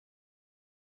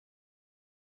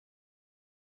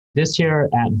This year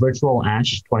at Virtual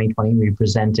ASH 2020, we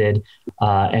presented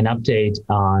an update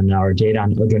on our data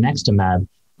on Odronextamab.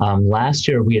 Last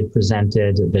year, we had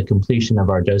presented the completion of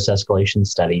our dose escalation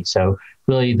study. So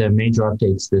really the major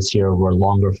updates this year were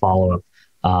longer follow-up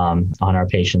on our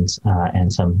patients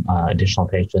and some additional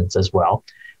patients as well.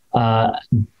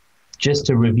 Just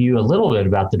to review a little bit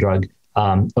about the drug,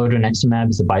 Odronextamab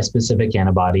is a bispecific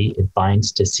antibody. It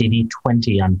binds to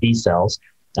CD20 on B cells,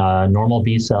 normal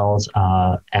B cells,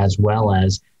 as well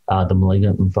as the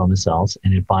malignant lymphoma cells,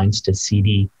 and it binds to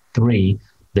CD3,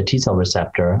 the T cell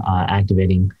receptor,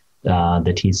 activating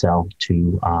the T cell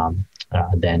to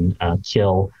then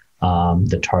kill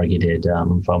the targeted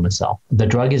lymphoma cell. The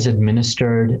drug is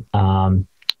administered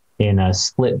in a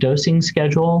split dosing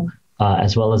schedule,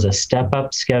 as well as a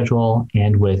step-up schedule,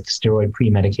 and with steroid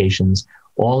pre-medications.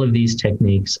 All of these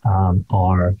techniques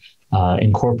are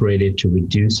incorporated to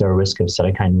reduce our risk of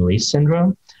cytokine release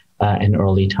syndrome and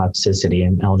early toxicity.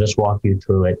 And I'll just walk you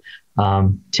through it.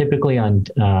 Typically on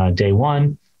day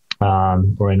one,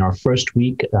 or in our first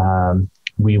week,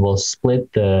 we will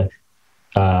split the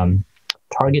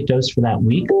target dose for that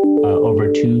week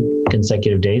over 2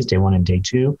 consecutive days, day 1 and day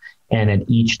 2. And at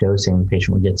each dosing, the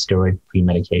patient will get steroid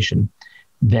pre-medication.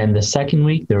 Then the second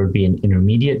week, there would be an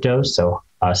intermediate dose, so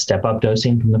step-up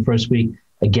dosing from the first week,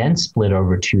 again split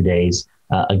over 2 days,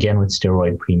 again with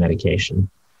steroid pre-medication.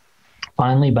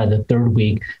 Finally, by the third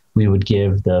week, we would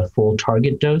give the full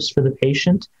target dose for the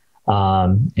patient,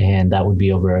 and that would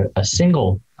be over a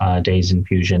single day's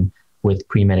infusion with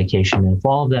pre-medication. And if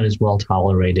all of that is well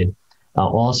tolerated,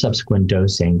 all subsequent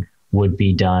dosing would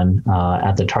be done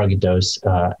at the target dose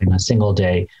in a single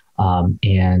day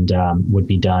and would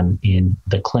be done in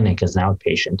the clinic as an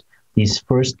outpatient. These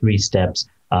first 3 steps,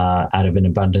 out of an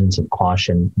abundance of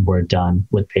caution, were done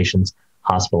with patients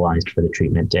hospitalized for the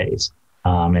treatment days.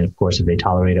 And of course, if they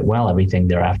tolerate it well, everything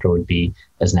thereafter would be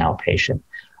as an outpatient.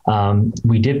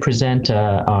 We did present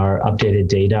our updated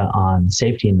data on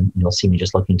safety, and you'll see me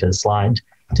just looking to the slide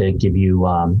to give you,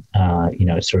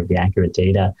 sort of the accurate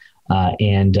data.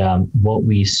 What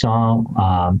we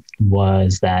saw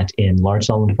was that in large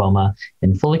cell lymphoma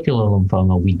and follicular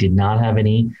lymphoma, we did not have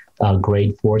any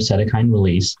grade 4 cytokine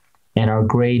release, and our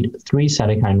grade 3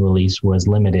 cytokine release was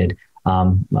limited.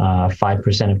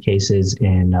 5% of cases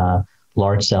in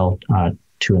large cell,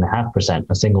 2.5%,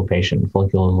 a single patient in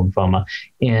follicular lymphoma.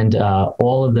 And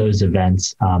all of those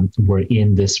events were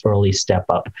in this early step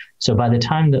up. So by the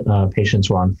time the patients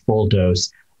were on full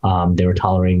dose, they were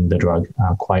tolerating the drug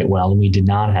quite well. And we did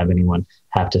not have anyone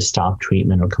have to stop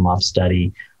treatment or come off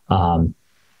study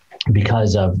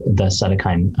because of the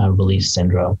cytokine release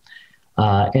syndrome.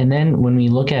 And then when we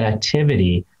look at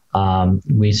activity,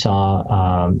 we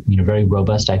saw very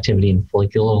robust activity in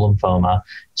follicular lymphoma.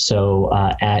 So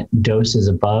at doses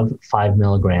above 5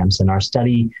 milligrams, and our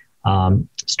study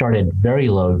started very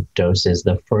low doses.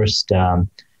 The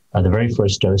very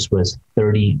first dose was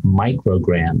 30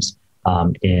 micrograms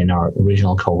in our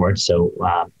original cohort. So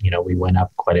we went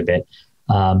up quite a bit.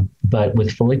 But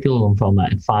with follicular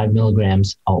lymphoma at 5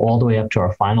 milligrams, all the way up to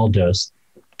our final dose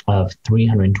of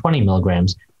 320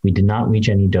 milligrams, we did not reach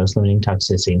any dose-limiting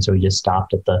toxicity, and so we just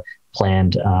stopped at the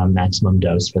planned maximum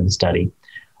dose for the study.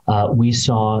 We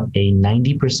saw a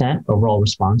 90% overall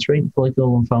response rate in follicular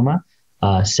lymphoma,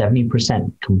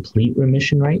 70% complete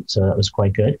remission rate, so that was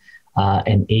quite good,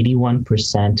 an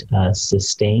 81%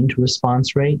 sustained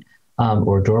response rate,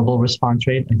 or durable response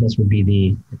rate, I guess would be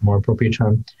the more appropriate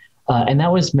term. And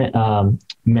that was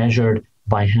measured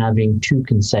by having 2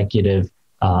 consecutive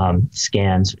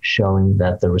scans showing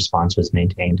that the response was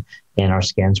maintained, and our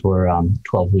scans were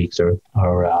 12 weeks or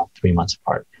 3 months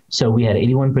apart. So we had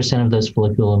 81% of those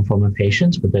follicular lymphoma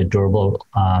patients with a durable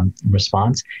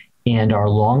response, and our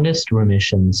longest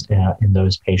remissions in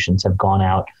those patients have gone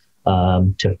out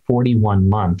to 41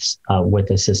 months with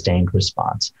a sustained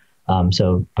response.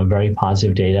 So a very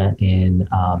positive data in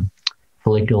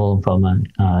follicular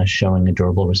lymphoma showing a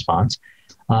durable response.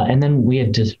 And then we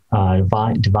had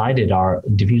divided our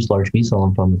diffuse large B-cell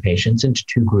lymphoma patients into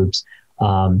 2 groups.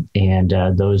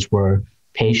 Those were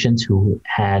patients who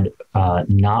had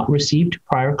not received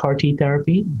prior CAR-T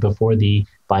therapy before the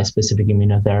bispecific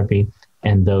immunotherapy,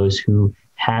 and those who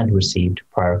had received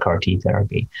prior CAR-T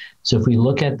therapy. So if we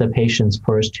look at the patients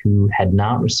first who had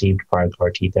not received prior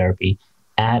CAR-T therapy,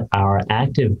 at our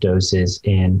active doses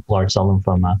in large cell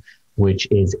lymphoma, which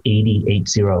is 80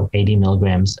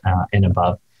 milligrams and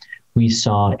above, we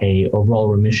saw a overall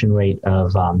remission rate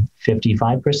of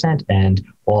 55%, and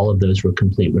all of those were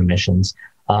complete remissions.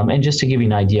 And just to give you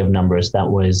an idea of numbers, that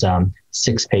was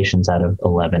 6 patients out of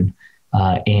 11.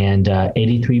 and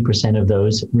 83% of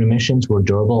those remissions were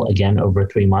durable, again, over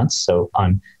 3 months, so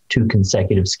on 2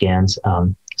 consecutive scans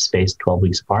spaced 12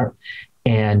 weeks apart.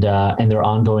 And there are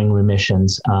ongoing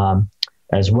remissions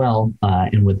as well,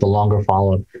 and with the longer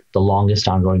follow-up, the longest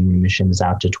ongoing remission is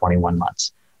out to 21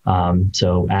 months.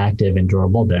 So active and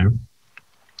durable there.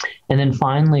 And then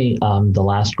finally, the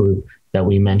last group that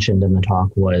we mentioned in the talk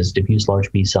was diffuse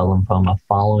large B-cell lymphoma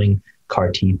following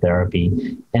CAR-T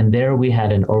therapy. And there we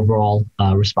had an overall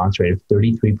response rate of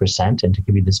 33%. And to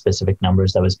give you the specific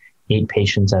numbers, that was 8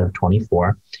 patients out of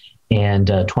 24. And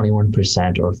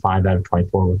 21%, or 5 out of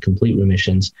 24, were complete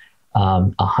remissions.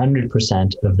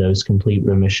 100% of those complete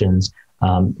remissions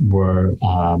were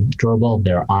durable.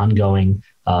 They're ongoing,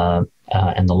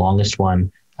 and the longest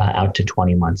one out to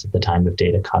 20 months at the time of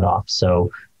data cutoff. So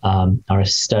our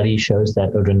study shows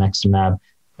that Odronextamab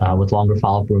with longer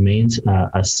follow-up remains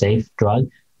a safe drug.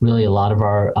 Really, a lot of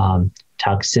our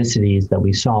toxicities that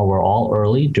we saw were all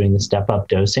early during the step-up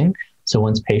dosing. So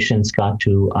once patients got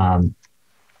to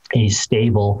a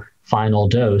stable final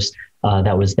dose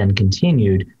that was then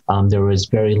continued, there was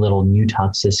very little new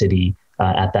toxicity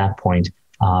at that point.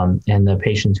 And the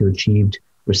patients who achieved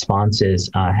responses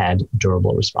had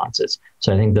durable responses.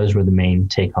 So I think those were the main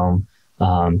take-home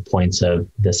points of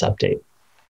this update.